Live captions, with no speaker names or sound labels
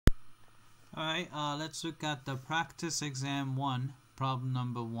Alright, let's look at the practice exam 1, problem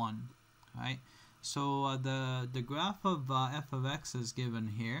number 1. Alright, so the graph of f of x is given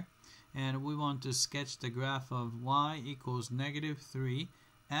here, and we want to sketch the graph of y equals negative 3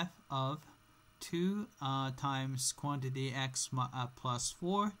 f of 2 times quantity x plus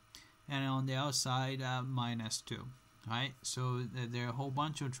 4, and on the outside minus 2. Alright, so there are a whole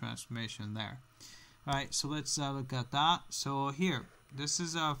bunch of transformation there. Alright, so let's look at that. So here, this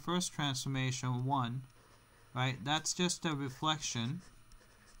is our first transformation 1, right? That's just a reflection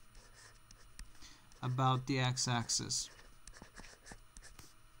about the x-axis.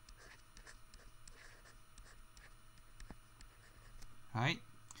 Right?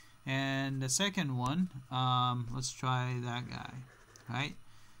 And the second one, let's try that guy. Right?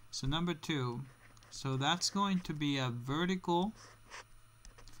 So number 2, so that's going to be a vertical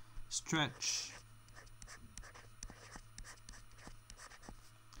stretch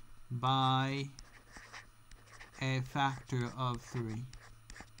by a factor of 3.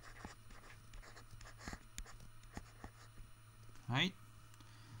 Right?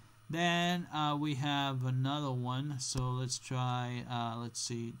 Then we have another one. So let's try.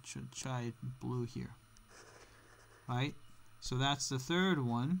 Try blue here. Right? So that's the third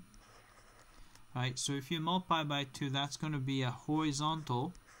one. Right? So if you multiply by 2, that's going to be a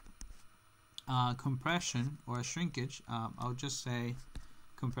horizontal compression or a shrinkage. I'll just say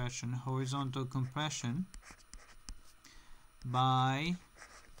compression, horizontal compression by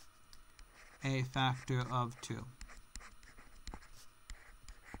a factor of 2.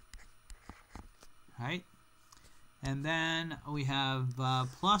 Right? And then we have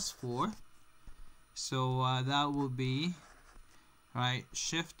plus 4. So that will be, right,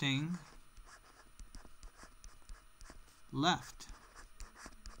 shifting left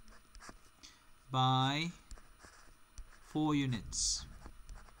by 4 units.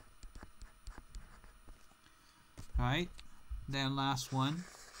 Right? Then last one,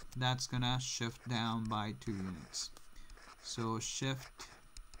 that's gonna shift down by 2 units. So shift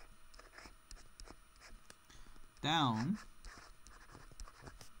down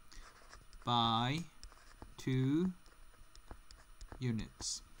by 2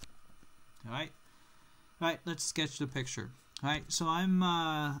 units. Alright? Right, let's sketch the picture. Alright, so I'm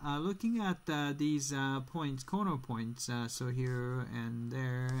looking at these points, corner points, so here and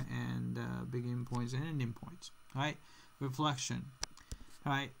there, and beginning points and ending points. Alright, reflection.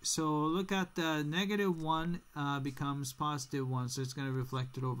 Alright, so look at the negative 1 becomes positive 1, so it's going to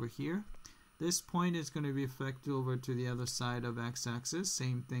reflect it over here. This point is going to reflect over to the other side of x-axis,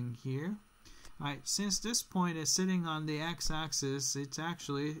 same thing here. Alright, since this point is sitting on the x-axis, it's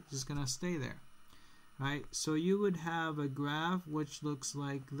actually just going to stay there. Right, so you would have a graph which looks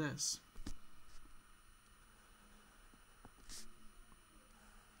like this.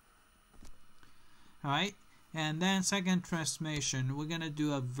 Alright, and then second transformation, we're going to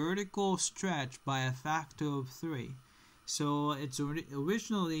do a vertical stretch by a factor of 3. So it's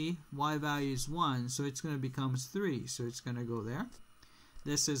originally y value is 1, so it's going to become 3, so it's going to go there.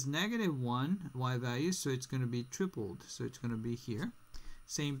 This is negative 1 y value, so it's going to be tripled, so it's going to be here.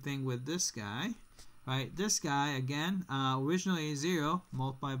 Same thing with this guy. Right, this guy again, originally 0,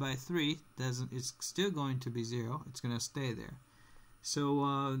 multiplied by 3, it's still going to be 0. It's going to stay there.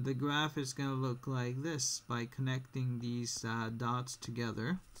 So the graph is going to look like this. By connecting these dots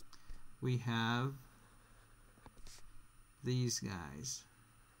together, we have these guys.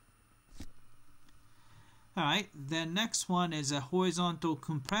 Alright, then next one is a horizontal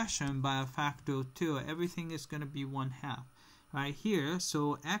compression by a factor of 2. Everything is going to be 1/2. Right here,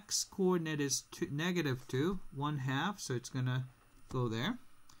 so x coordinate is negative 2, 1/2, so it's going to go there.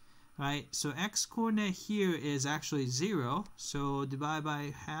 Right, so x coordinate here is actually 0, so divide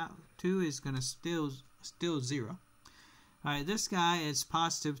by 2 is going to still 0. Alright, this guy is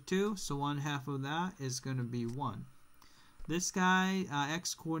positive 2, so 1/2 of that is going to be 1. This guy,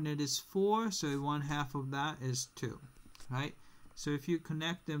 x coordinate is 4, so 1/2 of that is 2. Right, so if you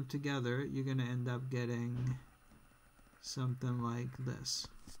connect them together, you're going to end up getting something like this.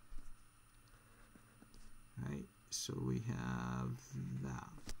 Right, so we have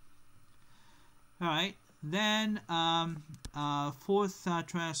that. Alright, then fourth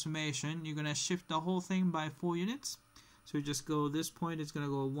transformation, you're going to shift the whole thing by 4 units. So you just go, this point is going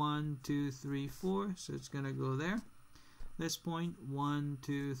to go 1, 2, 3, 4, so it's going to go there. This point, 1,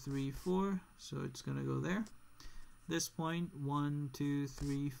 2, 3, 4, so it's going to go there. This point, 1, 2,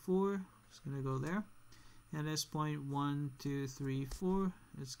 3, 4, it's going to go there. And this point 1, 2, 3, 4,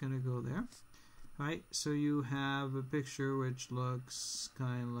 it's going to go there. Right, so you have a picture which looks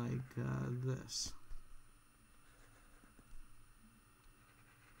kind of like this.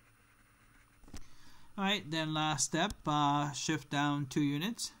 Alright, then last step, shift down 2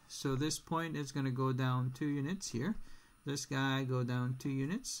 units. So this point is going to go down 2 units here. This guy go down 2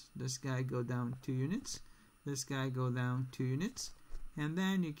 units. This guy go down 2 units. This guy go down 2 units. And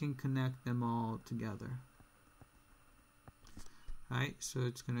then you can connect them all together. Alright, so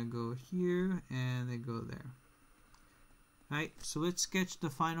it's going to go here and they go there. Alright, so let's sketch the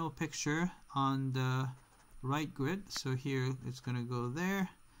final picture on the right grid. So here it's going to go there.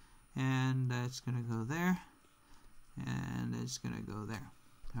 And it's going to go there, and it's going to go there.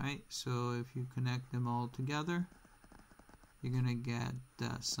 Alright, so if you connect them all together, you're going to get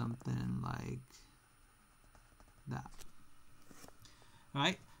something like that.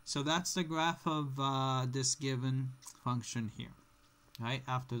 Alright, so that's the graph of this given function here, right,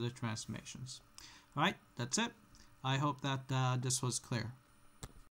 after the transformations. Alright, that's it. I hope that this was clear.